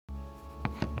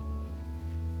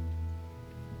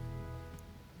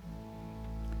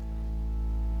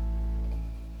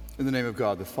In the name of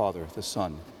God, the Father, the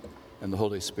Son, and the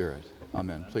Holy Spirit.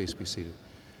 Amen. Please be seated.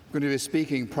 We're going to be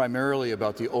speaking primarily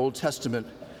about the Old Testament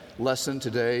lesson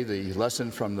today, the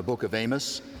lesson from the book of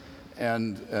Amos,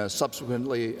 and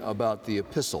subsequently about the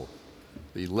epistle,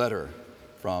 the letter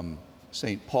from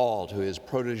St. Paul to his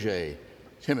protege,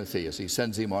 Timothy, as he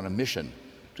sends him on a mission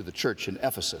to the church in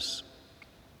Ephesus.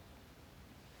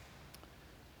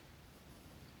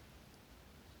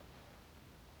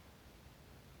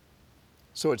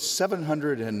 So it's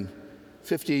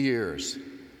 750 years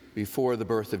before the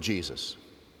birth of Jesus.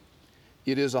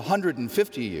 It is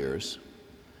 150 years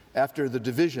after the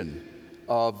division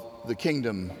of the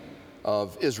kingdom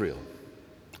of Israel.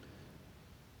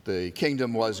 The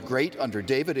kingdom was great under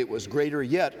David. It was greater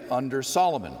yet under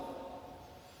Solomon.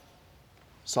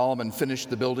 Solomon finished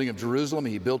the building of Jerusalem.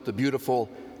 He built the beautiful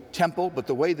temple, but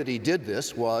the way that he did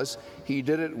this was he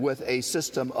did it with a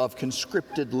system of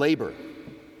conscripted labor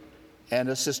and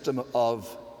a system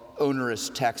of onerous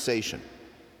taxation.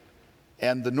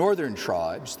 And the northern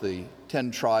tribes, the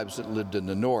 10 tribes that lived in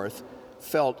the north,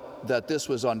 felt that this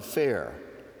was unfair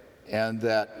and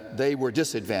that they were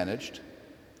disadvantaged,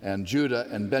 and Judah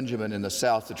and Benjamin in the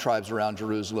south, the tribes around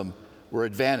Jerusalem, were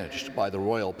advantaged by the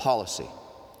royal policy.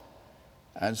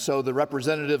 And so the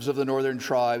representatives of the northern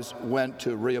tribes went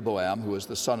to Rehoboam, who was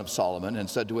the son of Solomon, and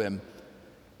said to him,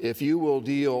 "If you will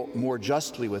deal more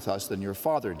justly with us than your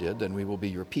father did, then we will be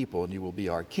your people and you will be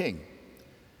our king."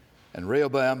 And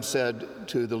Rehoboam said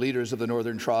to the leaders of the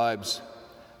northern tribes,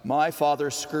 "My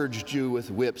father scourged you with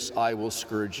whips, I will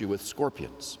scourge you with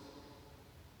scorpions."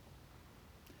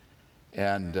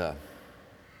 And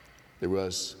there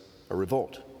was a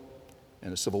revolt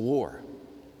and a civil war.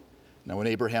 Now, when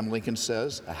Abraham Lincoln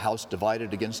says, "A house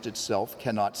divided against itself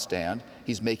cannot stand,"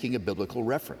 he's making a biblical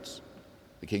reference.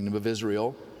 The kingdom of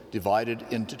Israel divided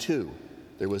into two.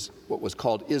 There was what was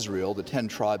called Israel, the 10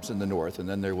 tribes in the north, and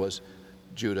then there was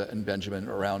Judah and Benjamin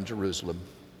around Jerusalem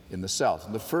in the south.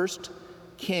 And the first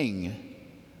king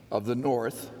of the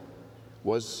north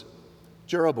was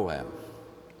Jeroboam.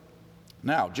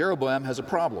 Now, Jeroboam has a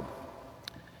problem.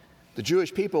 The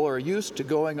Jewish people are used to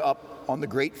going up on the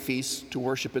great feasts to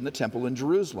worship in the temple in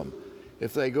Jerusalem.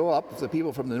 If the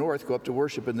people from the north go up to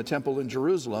worship in the temple in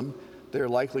Jerusalem, they're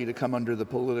likely to come under the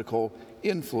political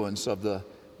influence of the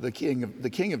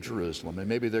king of Jerusalem, and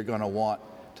maybe they're going to want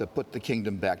to put the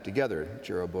kingdom back together.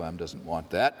 Jeroboam doesn't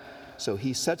want that, so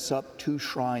he sets up 2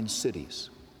 shrine cities,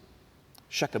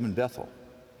 Shechem and Bethel.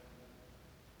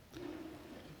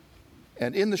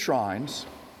 And in the shrines,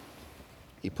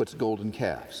 he puts golden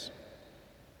calves.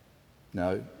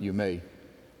 Now, you may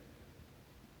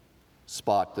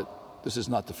spot that this is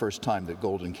not the first time that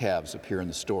golden calves appear in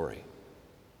the story.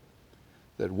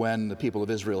 That when the people of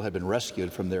Israel had been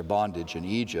rescued from their bondage in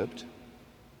Egypt,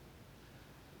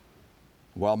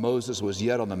 while Moses was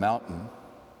yet on the mountain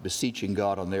beseeching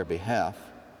God on their behalf,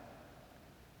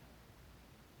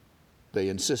 they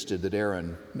insisted that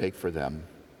Aaron make for them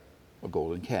a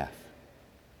golden calf.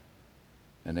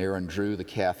 And Aaron drew the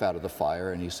calf out of the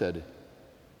fire and he said,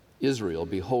 "Israel,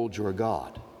 behold your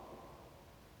God."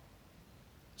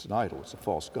 It's an idol, it's a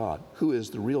false god. Who is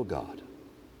the real God?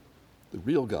 The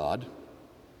real God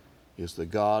is the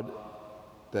God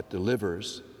that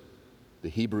delivers the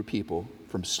Hebrew people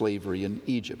from slavery in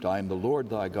Egypt. "I am the Lord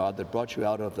thy God that brought you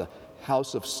out of the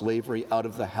house of slavery, out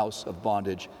of the house of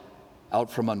bondage, out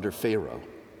from under Pharaoh."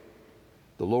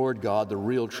 The Lord God, the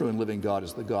real, true, and living God,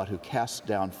 is the God who casts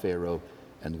down Pharaoh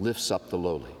and lifts up the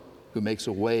lowly, who makes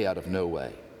a way out of no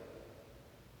way.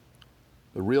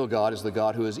 The real God is the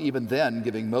God who is even then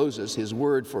giving Moses his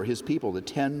word for his people, the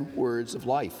 10 words of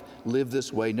life. Live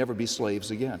this way, never be slaves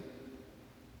again.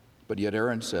 But yet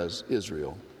Aaron says,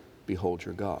 "Israel, behold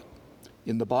your God."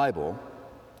 In the Bible,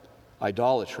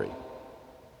 idolatry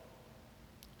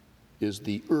is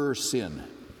the sin.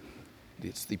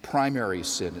 It's the primary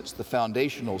sin. It's the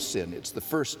foundational sin. It's the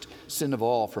first sin of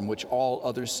all from which all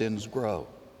other sins grow.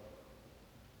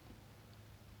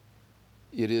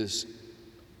 It is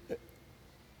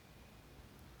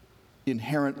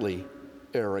inherently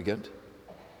arrogant,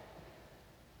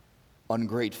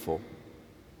 ungrateful,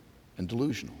 and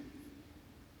delusional.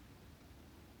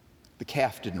 The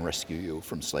calf didn't rescue you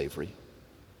from slavery.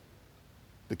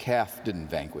 The calf didn't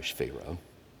vanquish Pharaoh.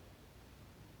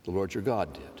 The Lord your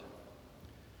God did.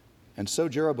 And so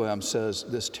Jeroboam says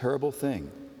this terrible thing,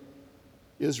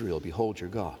 "Israel, behold your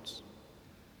gods."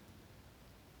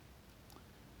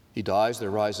 He dies. There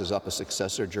rises up a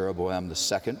successor, Jeroboam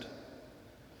II.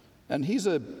 And he's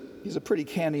a pretty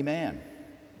canny man.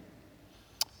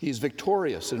 He's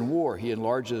victorious in war. He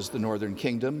enlarges the northern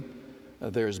kingdom.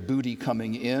 There's booty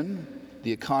coming in.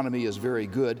 the economy is very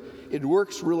good, it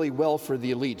works really well for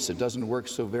the elites. It doesn't work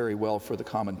so very well for the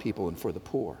common people and for the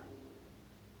poor.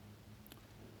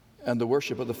 And the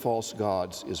worship of the false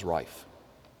gods is rife.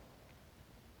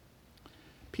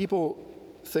 People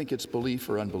think it's belief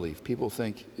or unbelief. People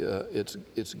think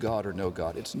it's God or no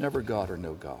God. It's never God or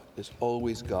no God. It's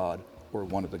always God or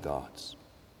one of the gods.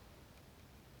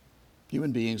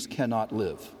 Human beings cannot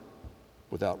live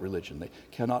without religion. They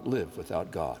cannot live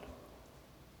without God.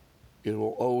 It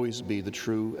will always be the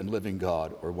true and living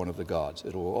God or one of the gods.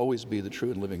 It will always be the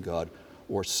true and living God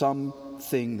or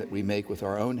something that we make with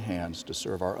our own hands to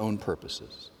serve our own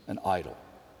purposes, an idol.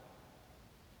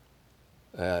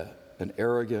 An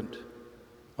arrogant,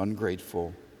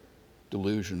 ungrateful,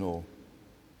 delusional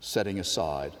setting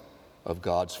aside of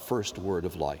God's first word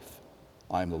of life.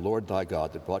 I am the Lord thy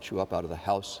God that brought you up out of the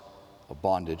house of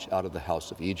bondage, out of the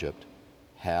house of Egypt.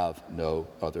 Have no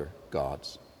other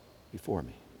gods before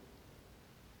me.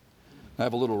 I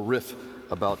have a little riff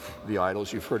about the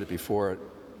idols. You've heard it before,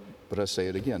 but I say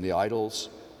it again. The idols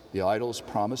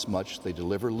promise much. They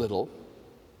deliver little.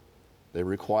 They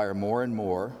require more and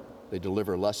more. They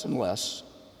deliver less and less.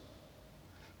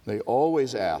 They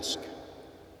always ask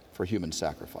for human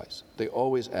sacrifice. They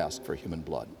always ask for human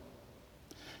blood.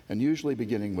 And usually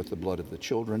beginning with the blood of the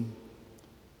children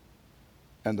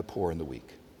and the poor and the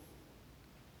weak.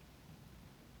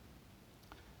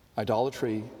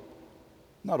 Idolatry,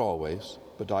 not always,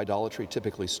 but idolatry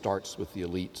typically starts with the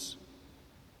elites,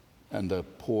 and the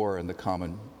poor and the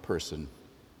common person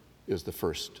is the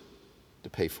first to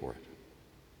pay for it.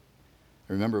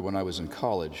 I remember when I was in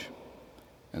college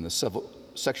and the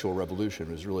sexual revolution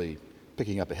was really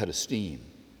picking up a head of steam,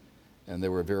 and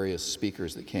there were various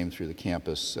speakers that came through the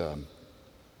campus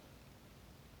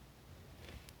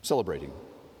celebrating,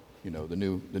 the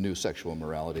new sexual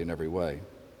morality in every way.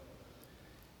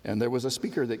 And there was a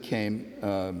speaker that came,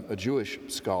 a Jewish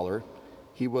scholar.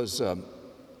 He would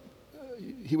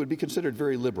be considered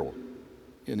very liberal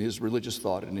in his religious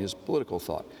thought and his political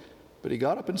thought. But he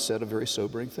got up and said a very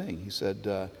sobering thing. He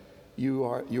said, you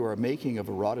are making of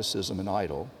eroticism an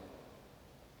idol.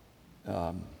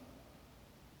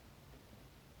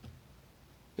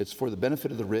 It's for the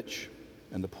benefit of the rich,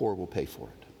 and the poor will pay for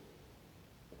it.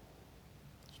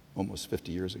 Almost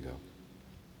 50 years ago.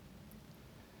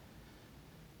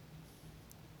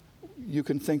 You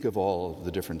can think of all of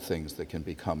the different things that can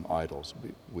become idols.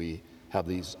 We have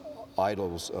these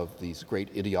idols of these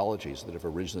great ideologies that have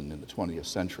arisen in the 20th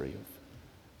century of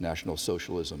National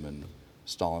Socialism and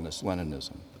Stalinist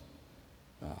Leninism.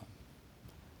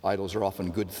 Idols are often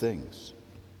good things.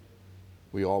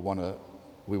 We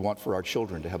want for our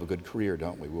children to have a good career,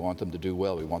 don't we? We want them to do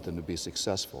well. We want them to be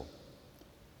successful.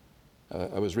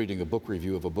 I was reading a book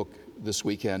review of a book this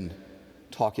weekend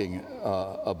talking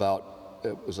about,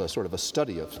 it was a sort of a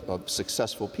study of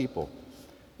successful people.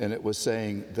 And it was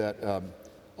saying that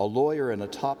a lawyer in a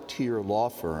top-tier law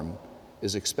firm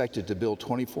is expected to bill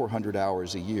 2,400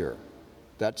 hours a year.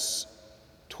 That's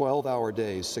 12-hour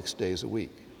days, 6 days a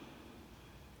week.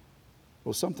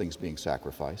 Well, something's being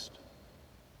sacrificed.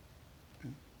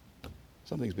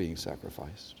 Something's being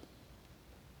sacrificed.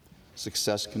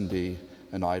 Success can be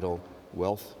an idol.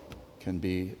 Wealth can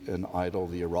be an idol.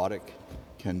 The erotic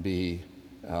can be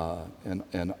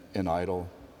an idol.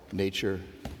 Nature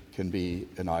can be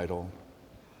an idol.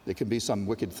 It can be some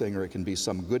wicked thing, or it can be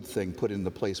some good thing put in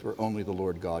the place where only the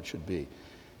Lord God should be.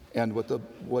 And what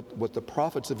the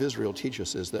prophets of Israel teach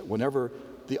us is that whenever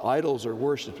the idols are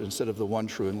worshipped instead of the one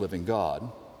true and living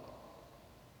God,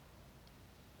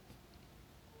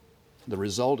 the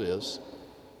result is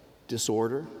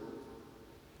disorder,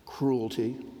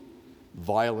 cruelty,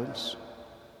 violence,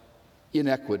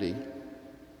 inequity,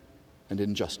 and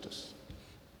injustice.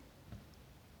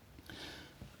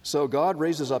 So God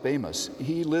raises up Amos.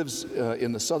 He lives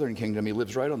in the southern kingdom. He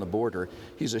lives right on the border.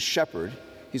 He's a shepherd.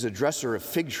 He's a dresser of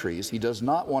fig trees. He does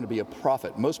not want to be a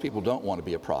prophet. Most people don't want to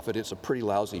be a prophet. It's a pretty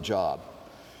lousy job.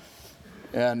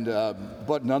 And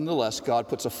but nonetheless, God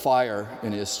puts a fire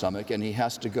in his stomach, and he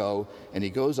has to go, and he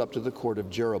goes up to the court of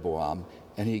Jeroboam,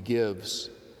 and he gives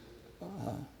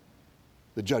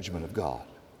the judgment of God.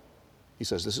 He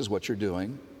says, this is what you're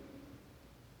doing.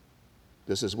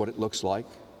 This is what it looks like.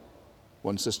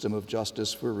 One system of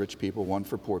justice for rich people, one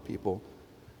for poor people.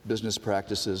 Business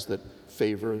practices that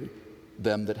favor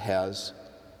them that has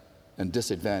and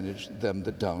disadvantage them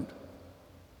that don't.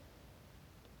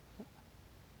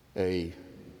 A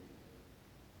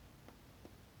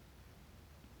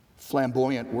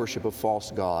flamboyant worship of false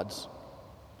gods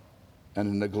and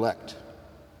a neglect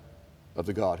of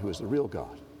the God who is the real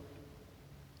God.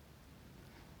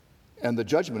 And the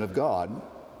judgment of God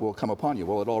will come upon you.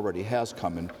 Well, it already has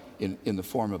come in the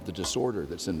form of the disorder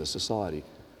that's in the society.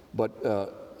 But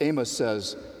Amos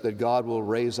says that God will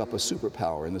raise up a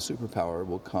superpower, and the superpower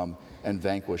will come and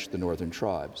vanquish the northern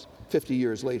tribes. 50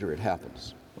 years later, it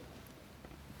happens.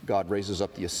 God raises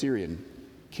up the Assyrian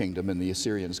kingdom, and the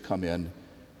Assyrians come in,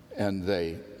 and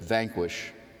they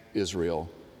vanquish Israel,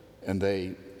 and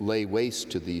they lay waste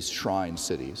to these shrine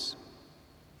cities.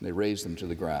 They raze them to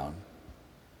the ground,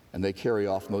 and they carry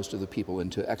off most of the people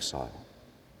into exile.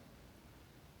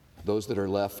 Those that are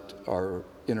left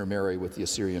intermarry with the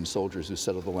Assyrian soldiers who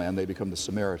settle the land. They become the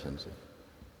Samaritans.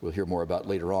 We'll hear more about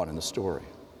later on in the story.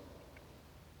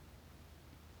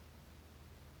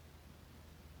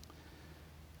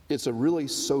 It's a really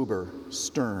sober,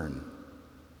 stern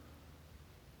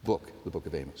book, the book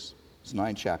of Amos. There's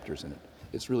 9 chapters in it.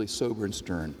 It's really sober and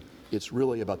stern. It's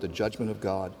really about the judgment of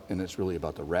God, and it's really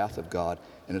about the wrath of God,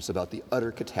 and it's about the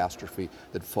utter catastrophe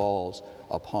that falls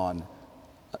upon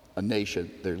a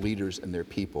nation, their leaders and their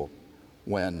people,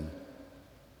 when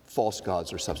false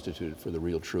gods are substituted for the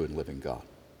real, true, and living God.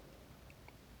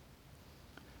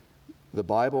 The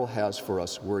Bible has for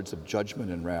us words of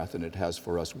judgment and wrath, and it has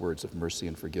for us words of mercy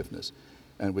and forgiveness.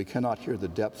 And we cannot hear the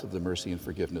depth of the mercy and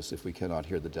forgiveness if we cannot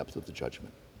hear the depth of the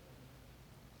judgment.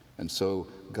 And so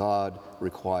God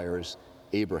requires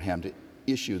Abraham to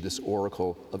issue this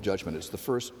oracle of judgment. It's the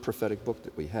first prophetic book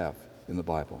that we have in the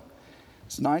Bible.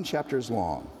 It's 9 chapters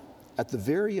long. At the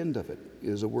very end of it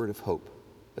is a word of hope.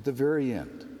 At the very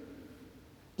end,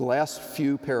 the last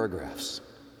few paragraphs,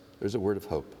 there's a word of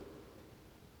hope.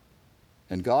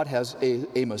 And God has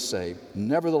Amos say,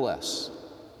 nevertheless,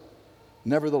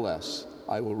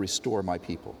 I will restore my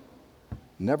people.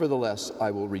 Nevertheless,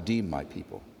 I will redeem my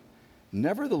people.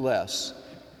 Nevertheless,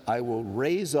 I will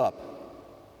raise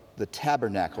up the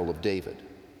tabernacle of David.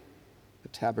 The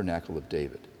tabernacle of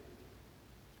David.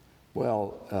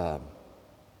 Well,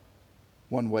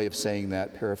 one way of saying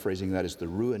that, paraphrasing that, is the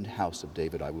ruined house of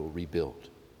David I will rebuild.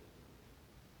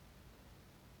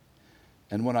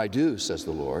 And when I do, says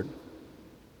the Lord,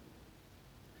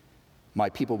 my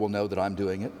people will know that I'm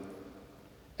doing it,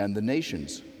 and the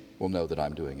nations will know that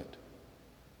I'm doing it.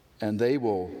 And they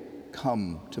will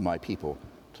come to my people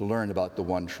to learn about the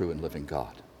one true and living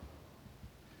God.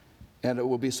 And it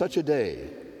will be such a day,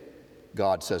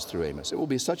 God says through Amos, it will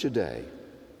be such a day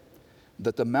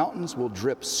that the mountains will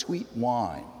drip sweet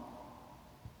wine,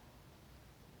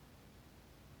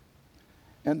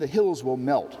 and the hills will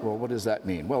melt. Well, what does that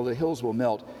mean? Well, the hills will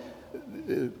melt.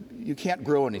 You can't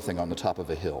grow anything on the top of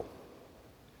a hill,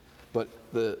 but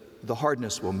the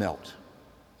hardness will melt,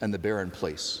 and the barren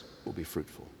place will be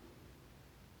fruitful.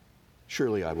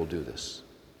 Surely I will do this,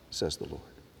 says the Lord.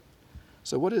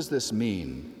 So what does this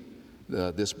mean,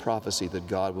 this prophecy that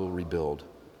God will rebuild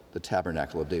the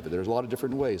tabernacle of David? There's a lot of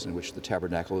different ways in which the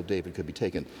tabernacle of David could be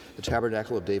taken. The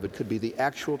tabernacle of David could be the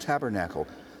actual tabernacle,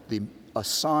 the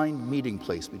assigned meeting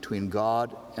place between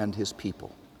God and his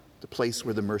people, the place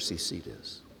where the mercy seat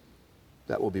is.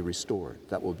 That will be restored.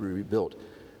 That will be rebuilt.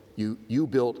 You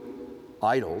built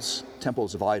idols,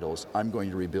 temples of idols. I'm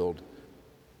going to rebuild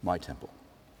my temple.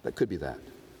 That could be that.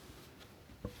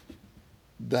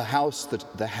 The house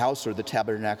or the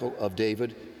tabernacle of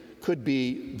David could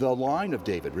be the line of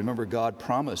David. Remember, God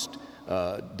promised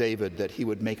David that he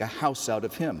would make a house out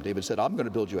of him. David said, I'm going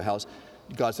to build you a house.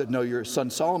 God said, no, your son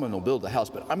Solomon will build the house,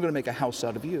 but I'm going to make a house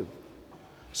out of you.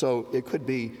 So it could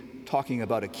be talking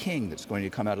about a king that's going to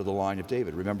come out of the line of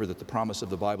David. Remember that the promise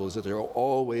of the Bible is that there will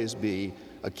always be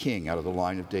a king out of the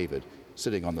line of David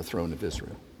sitting on the throne of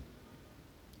Israel.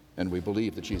 And we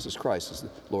believe that Jesus Christ is the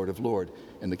Lord of Lords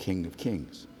and the King of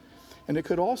Kings. And it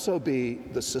could also be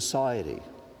the society,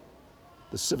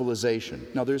 the civilization.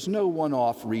 Now, there's no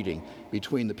one-off reading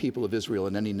between the people of Israel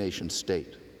and any nation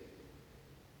state.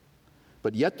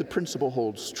 But yet the principle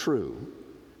holds true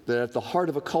that at the heart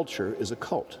of a culture is a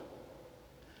cult.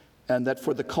 And that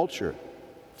for the culture,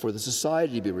 for the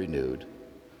society to be renewed,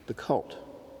 the cult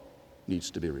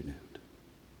needs to be renewed.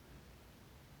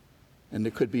 And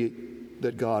it could be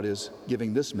that God is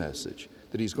giving this message,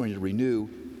 that he's going to renew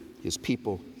his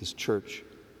people, his church,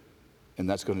 and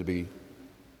that's going to be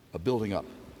a building up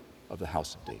of the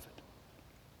house of David.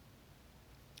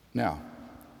 Now,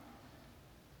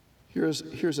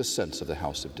 here's a sense of the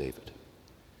house of David.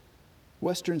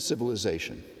 Western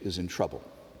civilization is in trouble.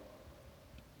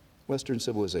 Western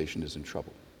civilization is in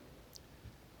trouble.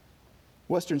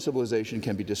 Western civilization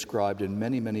can be described in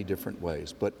many, many different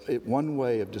ways, but one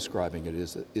way of describing it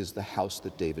is the house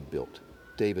that David built,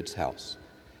 David's house.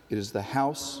 It is the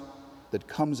house that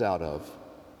comes out of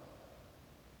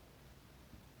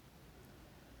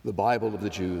the Bible of the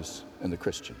Jews and the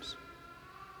Christians.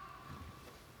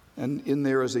 And in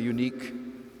there is a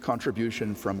unique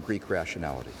contribution from Greek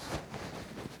rationality.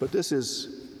 But this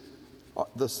is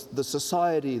the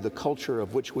society, the culture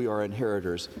of which we are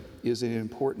inheritors is in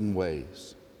important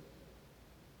ways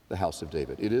the house of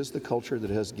David. It is the culture that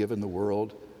has given the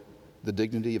world the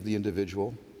dignity of the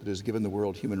individual, that has given the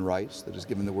world human rights, that has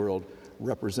given the world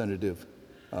representative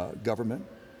government,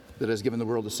 that has given the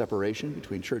world a separation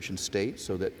between church and state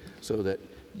so that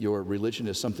your religion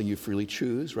is something you freely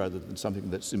choose rather than something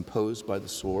that's imposed by the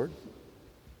sword.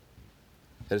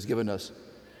 It has given us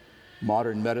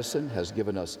modern medicine, has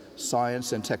given us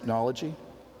science and technology,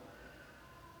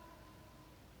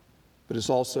 but it's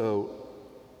also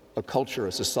a culture,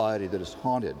 a society that is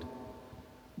haunted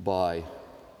by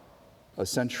a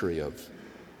century of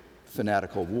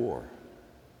fanatical war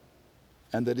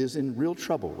and that is in real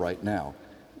trouble right now.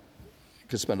 You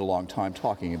could spend a long time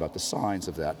talking about the signs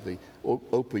of that. The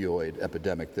opioid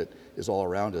epidemic that is all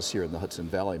around us here in the Hudson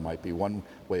Valley might be one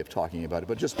way of talking about it,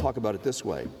 but just talk about it this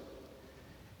way.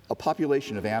 A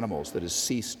population of animals that has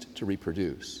ceased to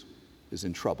reproduce is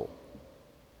in trouble.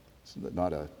 It's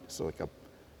like an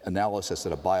analysis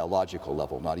at a biological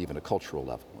level, not even a cultural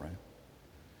level, right?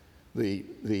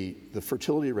 The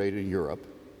fertility rate in Europe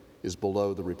is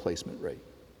below the replacement rate.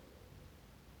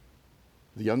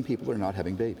 The young people are not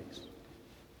having babies.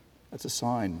 That's a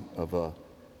sign of a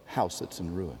house that's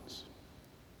in ruins.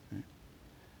 Right?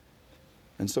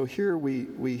 And so here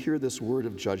we hear this word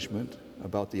of judgment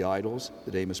about the idols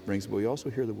that Amos brings, but we also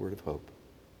hear the word of hope.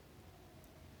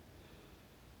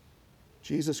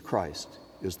 Jesus Christ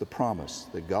is the promise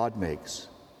that God makes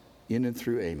in and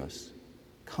through Amos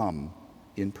come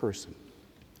in person.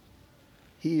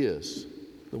 He is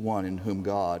the one in whom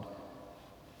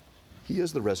He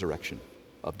is the resurrection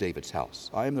of David's house.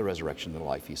 I am the resurrection and the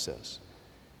life, he says.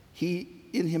 He,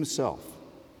 in himself,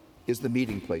 is the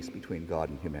meeting place between God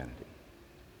and humanity.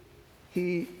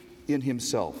 He, in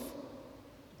himself,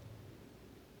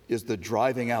 is the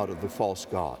driving out of the false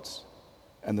gods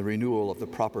and the renewal of the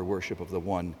proper worship of the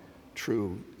one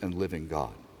true and living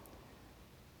God.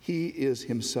 He is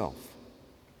himself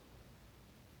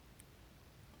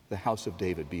the house of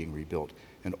David being rebuilt.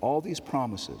 And all these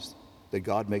promises that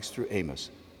God makes through Amos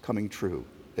coming true,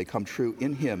 they come true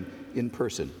in him in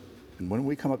person. And when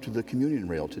we come up to the communion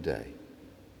rail today,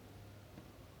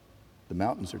 the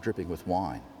mountains are dripping with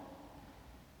wine,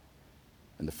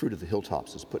 and the fruit of the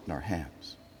hilltops is put in our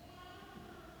hands.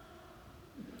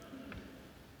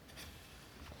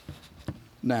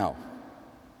 Now,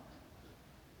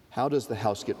 how does the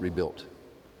house get rebuilt?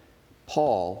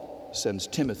 Paul sends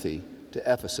Timothy to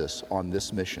Ephesus on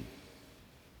this mission.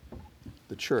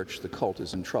 The church, the cult,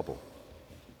 is in trouble.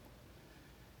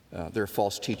 There are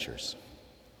false teachers.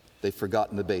 They've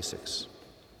forgotten the basics.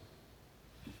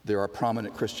 There are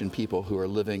prominent Christian people who are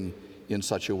living in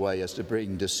such a way as to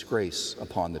bring disgrace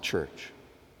upon the church.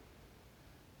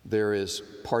 There is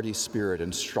party spirit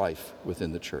and strife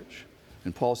within the church.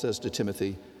 And Paul says to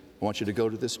Timothy, I want you to go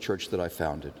to this church that I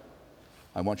founded.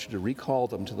 I want you to recall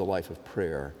them to the life of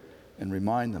prayer and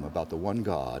remind them about the one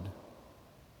God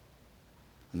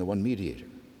and the one mediator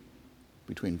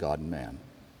between God and man,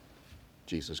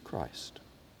 Jesus Christ.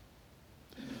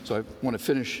 So I want to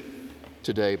finish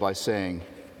today by saying,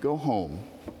 go home,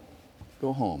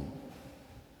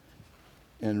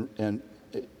 and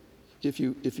if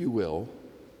you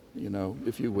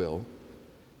will,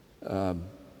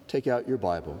 take out your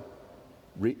Bible,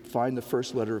 find the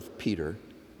first letter of Peter,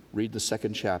 read the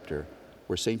second chapter,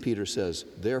 where St. Peter says,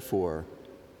 therefore,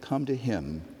 come to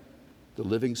him, the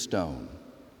living stone,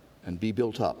 and be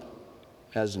built up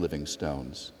as living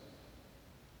stones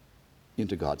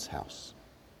into God's house.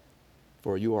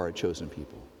 For you are a chosen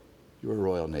people. You're a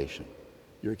royal nation.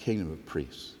 You're a kingdom of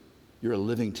priests. You're a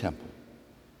living temple.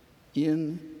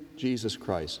 In Jesus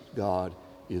Christ, God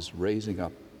is raising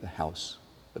up the house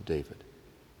of David.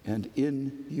 And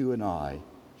in you and I,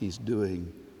 he's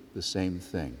doing the same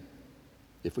thing.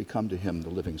 If we come to him, the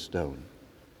living stone.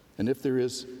 And if there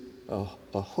is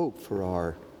a hope for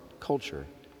our culture,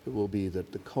 it will be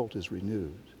that the cult is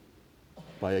renewed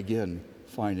by again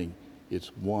finding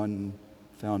its one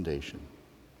foundation,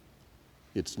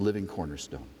 its living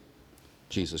cornerstone,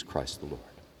 Jesus Christ the Lord.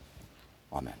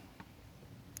 Amen.